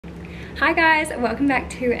Hi guys, welcome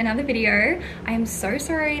back to another video. I am so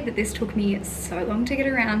sorry that this took me so long to get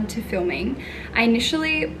around to filming. I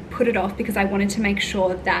initially put it off because I wanted to make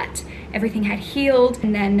sure that everything had healed,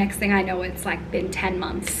 and then next thing I know it's like been 10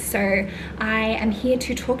 months. So I am here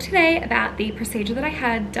to talk today about the procedure that I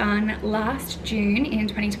had done last June in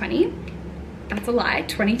 2020. That's a lie,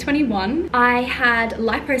 2021. I had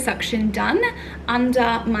liposuction done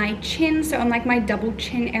under my chin, so on like my double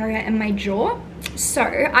chin area and my jaw. So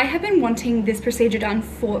I have been wanting this procedure done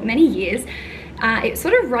for many years. It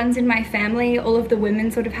sort of runs in my family. All of the women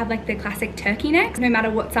sort of have like the classic turkey necks. No matter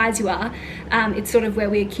what size you are, it's sort of where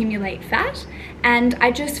we accumulate fat. And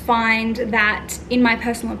I just find that, in my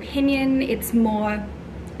personal opinion, it's more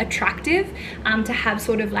attractive to have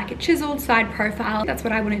sort of like a chiseled side profile. That's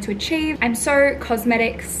what I wanted to achieve. I'm so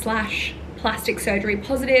cosmetic slash plastic surgery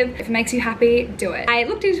positive. If it makes you happy, do it. I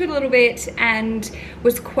looked into it a little bit and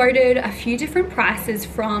was quoted a few different prices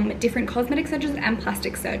from different cosmetic surgeons and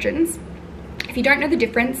plastic surgeons. If you don't know the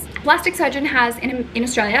difference, a plastic surgeon has in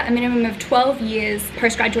Australia a minimum of 12 years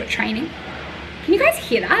postgraduate training. Can you guys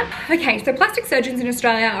hear that? Okay, so plastic surgeons in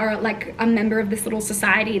Australia are like a member of this little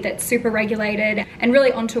society that's super regulated and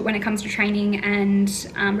really onto it when it comes to training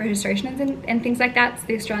and registrations and things like that. It's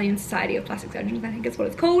the Australian Society of Plastic Surgeons, I think is what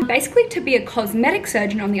it's called. Basically, to be a cosmetic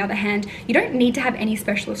surgeon, on the other hand, you don't need to have any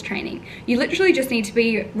specialist training. You literally just need to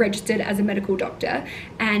be registered as a medical doctor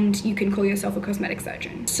and you can call yourself a cosmetic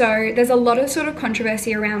surgeon. So there's a lot of sort of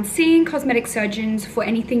controversy around seeing cosmetic surgeons for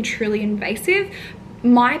anything truly invasive.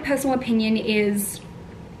 My personal opinion is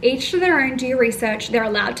each to their own, do your research. They're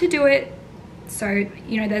allowed to do it. So,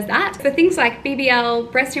 you know, there's that. For things like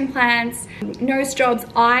BBL, breast implants, nose jobs,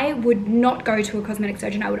 I would not go to a cosmetic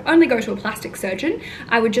surgeon. I would only go to a plastic surgeon.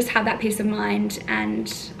 I would just have that peace of mind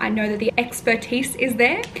and I know that the expertise is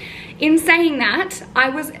there. In saying that, I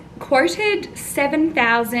was quoted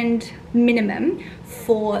 $7,000 minimum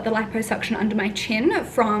for the liposuction under my chin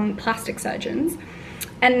from plastic surgeons.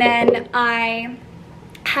 And then I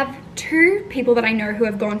have two people that I know who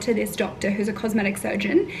have gone to this doctor who's a cosmetic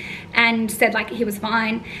surgeon and said like he was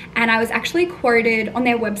fine, and I was actually quoted on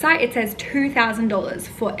their website, it says $2,000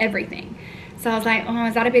 for everything. So I was like, oh,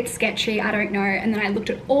 is that a bit sketchy? I don't know. And then I looked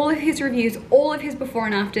at all of his reviews, all of his before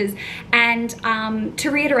and afters, and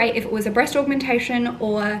to reiterate, if it was a breast augmentation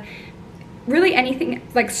or really anything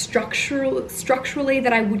like structurally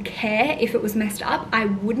that I would care if it was messed up, I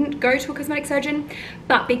wouldn't go to a cosmetic surgeon.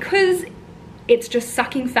 But because it's just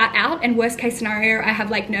sucking fat out, and worst case scenario, I have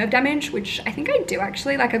like nerve damage, which I think I do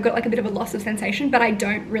actually, like I've got like a bit of a loss of sensation, but I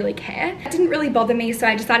don't really care. It didn't really bother me, so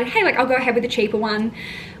I decided, hey, like I'll go ahead with the cheaper one.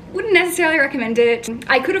 Wouldn't necessarily recommend it.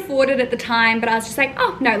 I could afford it at the time, but I was just like,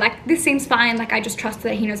 oh no, like this seems fine. Like I just trust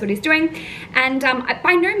that he knows what he's doing. And I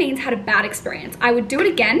by no means had a bad experience. I would do it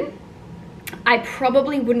again. I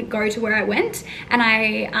probably wouldn't go to where I went, and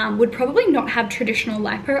I would probably not have traditional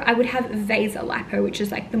lipo. I would have vaser lipo, which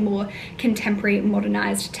is like the more contemporary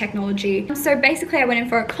modernized technology. So basically I went in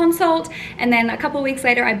for a consult, and then a couple of weeks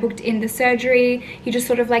later I booked in the surgery. He just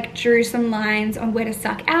sort of like drew some lines on where to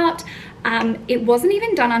suck out. It wasn't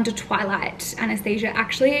even done under twilight anesthesia.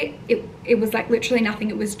 Actually, it was like literally nothing.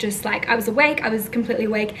 It was just like I was awake, I was completely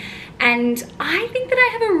awake. And I think that I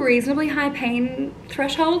have a reasonably high pain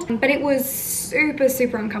threshold, but it was super,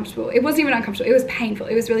 super uncomfortable. It wasn't even uncomfortable, it was painful.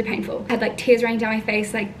 It was really painful. I had like tears raining down my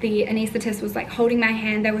face. Like the anesthetist was like holding my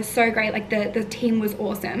hand. They were so great. Like the team was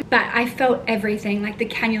awesome. But I felt everything, like the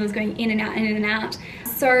cannulas going in and out and in and out.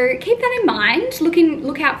 So keep that in mind.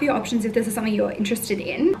 Look out for your options if this is something you're interested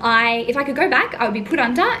in. If I could go back, I would be put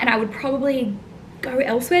under and I would probably go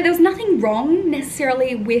elsewhere. There was nothing wrong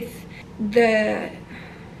necessarily with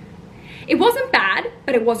it wasn't bad,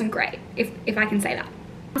 but it wasn't great, if I can say that.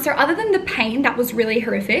 So other than the pain, that was really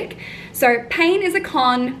horrific. So pain is a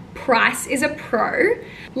con, price is a pro.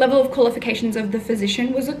 Level of qualifications of the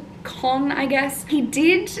physician was a con, I guess. He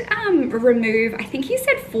did remove, I think he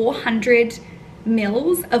said 400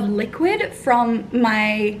 mils of liquid from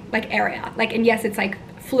my like area. Like, and yes, it's like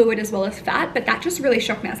fluid as well as fat, but that just really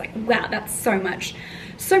shocked me. I was like, wow, that's so much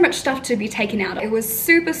stuff to be taken out. It was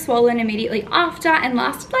super swollen immediately after and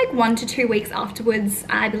lasted like 1 to 2 weeks afterwards.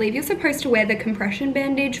 I believe you're supposed to wear the compression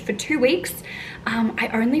bandage for 2 weeks. I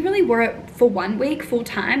only really wore it for 1 week full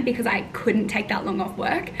time because I couldn't take that long off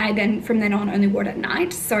work. I then from then on only wore it at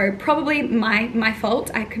night. So probably my fault.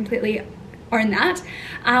 I completely own that.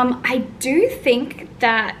 I do think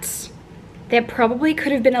that there probably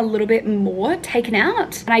could have been a little bit more taken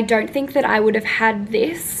out. And I don't think that I would have had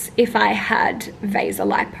this if I had vaser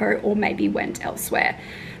lipo or maybe went elsewhere.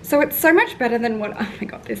 So it's so much better than what, oh my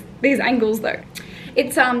God, these angles though.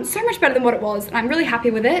 It's so much better than what it was, and I'm really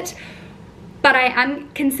happy with it. But I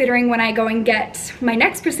am considering when I go and get my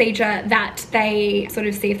next procedure that they sort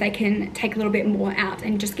of see if they can take a little bit more out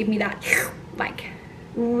and just give me that like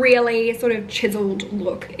really sort of chiseled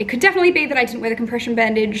look. It could definitely be that I didn't wear the compression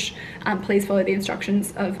bandage. Please follow the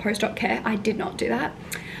instructions of post-op care. I did not do that.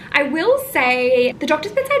 I will say the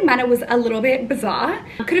doctor's bedside manner was a little bit bizarre.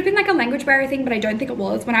 It could have been like a language barrier thing, but I don't think it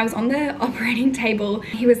was. When I was on the operating table,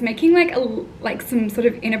 he was making like some sort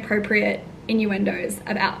of inappropriate innuendos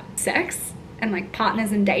about sex and like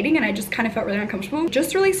partners and dating, and I just kind of felt really uncomfortable. It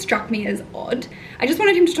just really struck me as odd. I just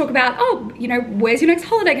wanted him to talk about, oh, you know, where's your next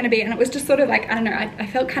holiday gonna be? And it was just sort of like, I don't know, I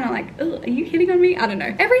felt kind of like, oh, are you hitting on me? I don't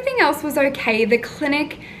know. Everything else was okay. The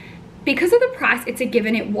clinic, because of the price, it's a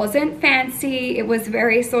given. It wasn't fancy. It was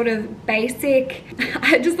very sort of basic.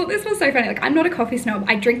 I just thought this was so funny. Like, I'm not a coffee snob.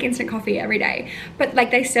 I drink instant coffee every day, but like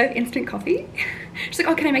they serve instant coffee. She's like,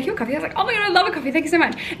 oh, can I make you a coffee? I was like, oh my God, I love a coffee. Thank you so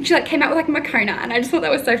much. And she like came out with like a Moccona, and I just thought that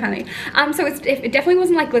was so funny. So it definitely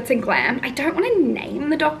wasn't like glitz and glam. I don't want to name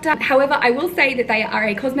the doctor. However, I will say that they are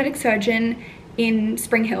a cosmetic surgeon in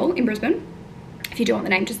Spring Hill in Brisbane. If you do want the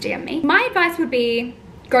name, just DM me. My advice would be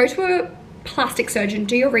go to a plastic surgeon,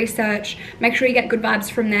 do your research, make sure you get good vibes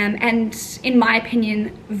from them, and in my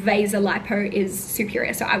opinion, Vaser lipo is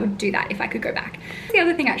superior, so I would do that if I could go back. The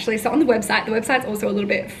other thing actually, so on the website's also a little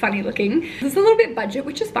bit funny looking. It's a little bit budget,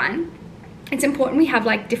 which is fine. It's important we have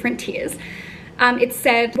like different tiers. It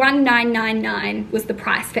said $1,999 was the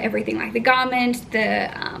price for everything, like the garment, the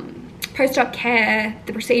post-op care,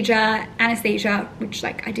 the procedure, anesthesia, which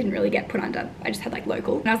like I didn't really get put under. I just had like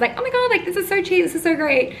local. And I was like, oh my God, like this is so cheap, this is so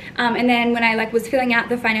great. And then when I like was filling out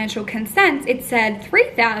the financial consents, it said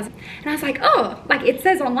 $3,000. And I was like, oh, like it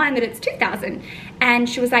says online that it's $2,000. And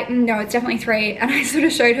she was like, no, it's definitely $3,000. And I sort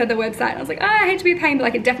of showed her the website. And I was like, oh, I hate to be a pain, but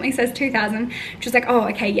like it definitely says $2,000. She was like, oh,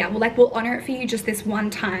 okay, yeah, well, like we'll honor it for you just this one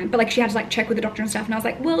time. But like she had to like check with the doctor and stuff. And I was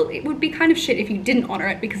like, well, it would be kind of shit if you didn't honor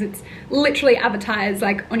it, because it's literally advertised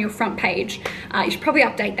like on your front page. You should probably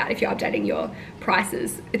update that if you're updating your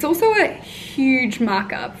prices. It's also a huge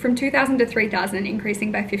markup from $2,000 to $3,000,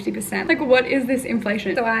 increasing by 50%. Like, what is this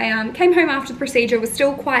inflation? So I came home after the procedure, was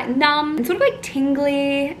still quite numb and sort of like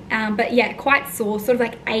tingly, but yeah, quite sore, sort of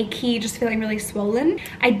like achy, just feeling really swollen.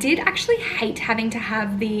 I did actually hate having to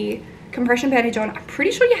have the compression bandage on. I'm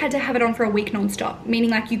pretty sure you had to have it on for a week non-stop, meaning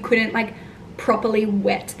like you couldn't like properly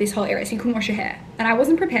wet this whole area, so you couldn't wash your hair. And I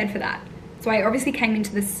wasn't prepared for that. So I obviously came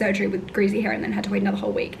into this surgery with greasy hair and then had to wait another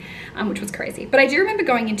whole week, which was crazy. But I do remember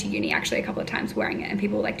going into uni actually a couple of times wearing it, and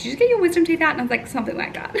people were like, did you just get your wisdom teeth out? And I was like, something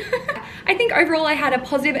like that. I think overall I had a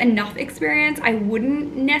positive enough experience. I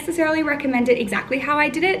wouldn't necessarily recommend it exactly how I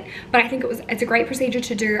did it, but I think it's a great procedure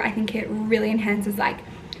to do. I think it really enhances like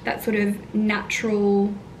that sort of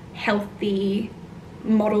natural, healthy,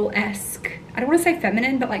 model-esque, I don't want to say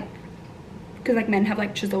feminine, but like, because like men have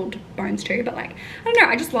like chiseled bones too, but like I don't know,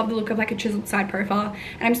 I just love the look of like a chiseled side profile,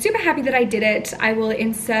 and I'm super happy that I did it. I will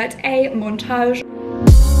insert a montage.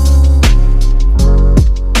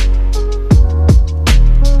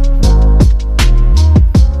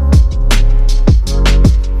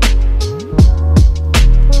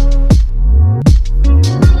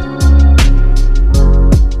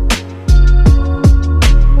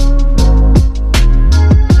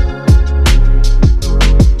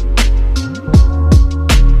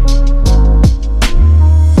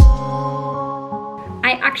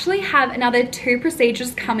 Have another 2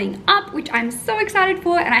 procedures coming up, which I'm so excited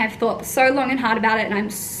for, and I have thought so long and hard about it, and I'm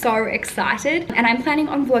so excited, and I'm planning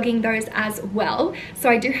on vlogging those as well. So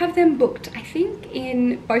I do have them booked. I think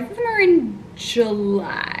both of them are in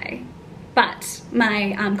July, but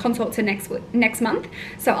my consults are next month,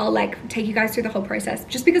 so I'll like take you guys through the whole process,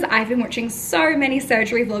 just because I've been watching so many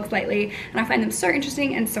surgery vlogs lately and I find them so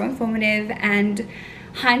interesting and so informative, and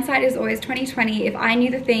hindsight is always 20/20. If I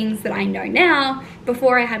knew the things that I know now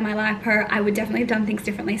before I had my lipo, I would definitely have done things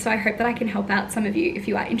differently. So I hope that I can help out some of you if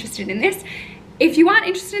you are interested in this. If you aren't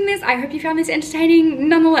interested in this, I hope you found this entertaining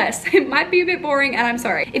nonetheless. It might be a bit boring, and I'm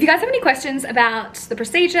sorry. If you guys have any questions about the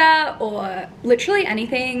procedure or literally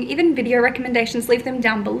anything, even video recommendations, leave them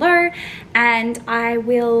down below and I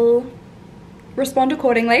will respond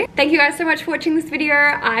accordingly. Thank you guys so much for watching this video.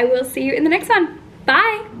 I will see you in the next one.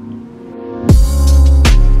 Bye.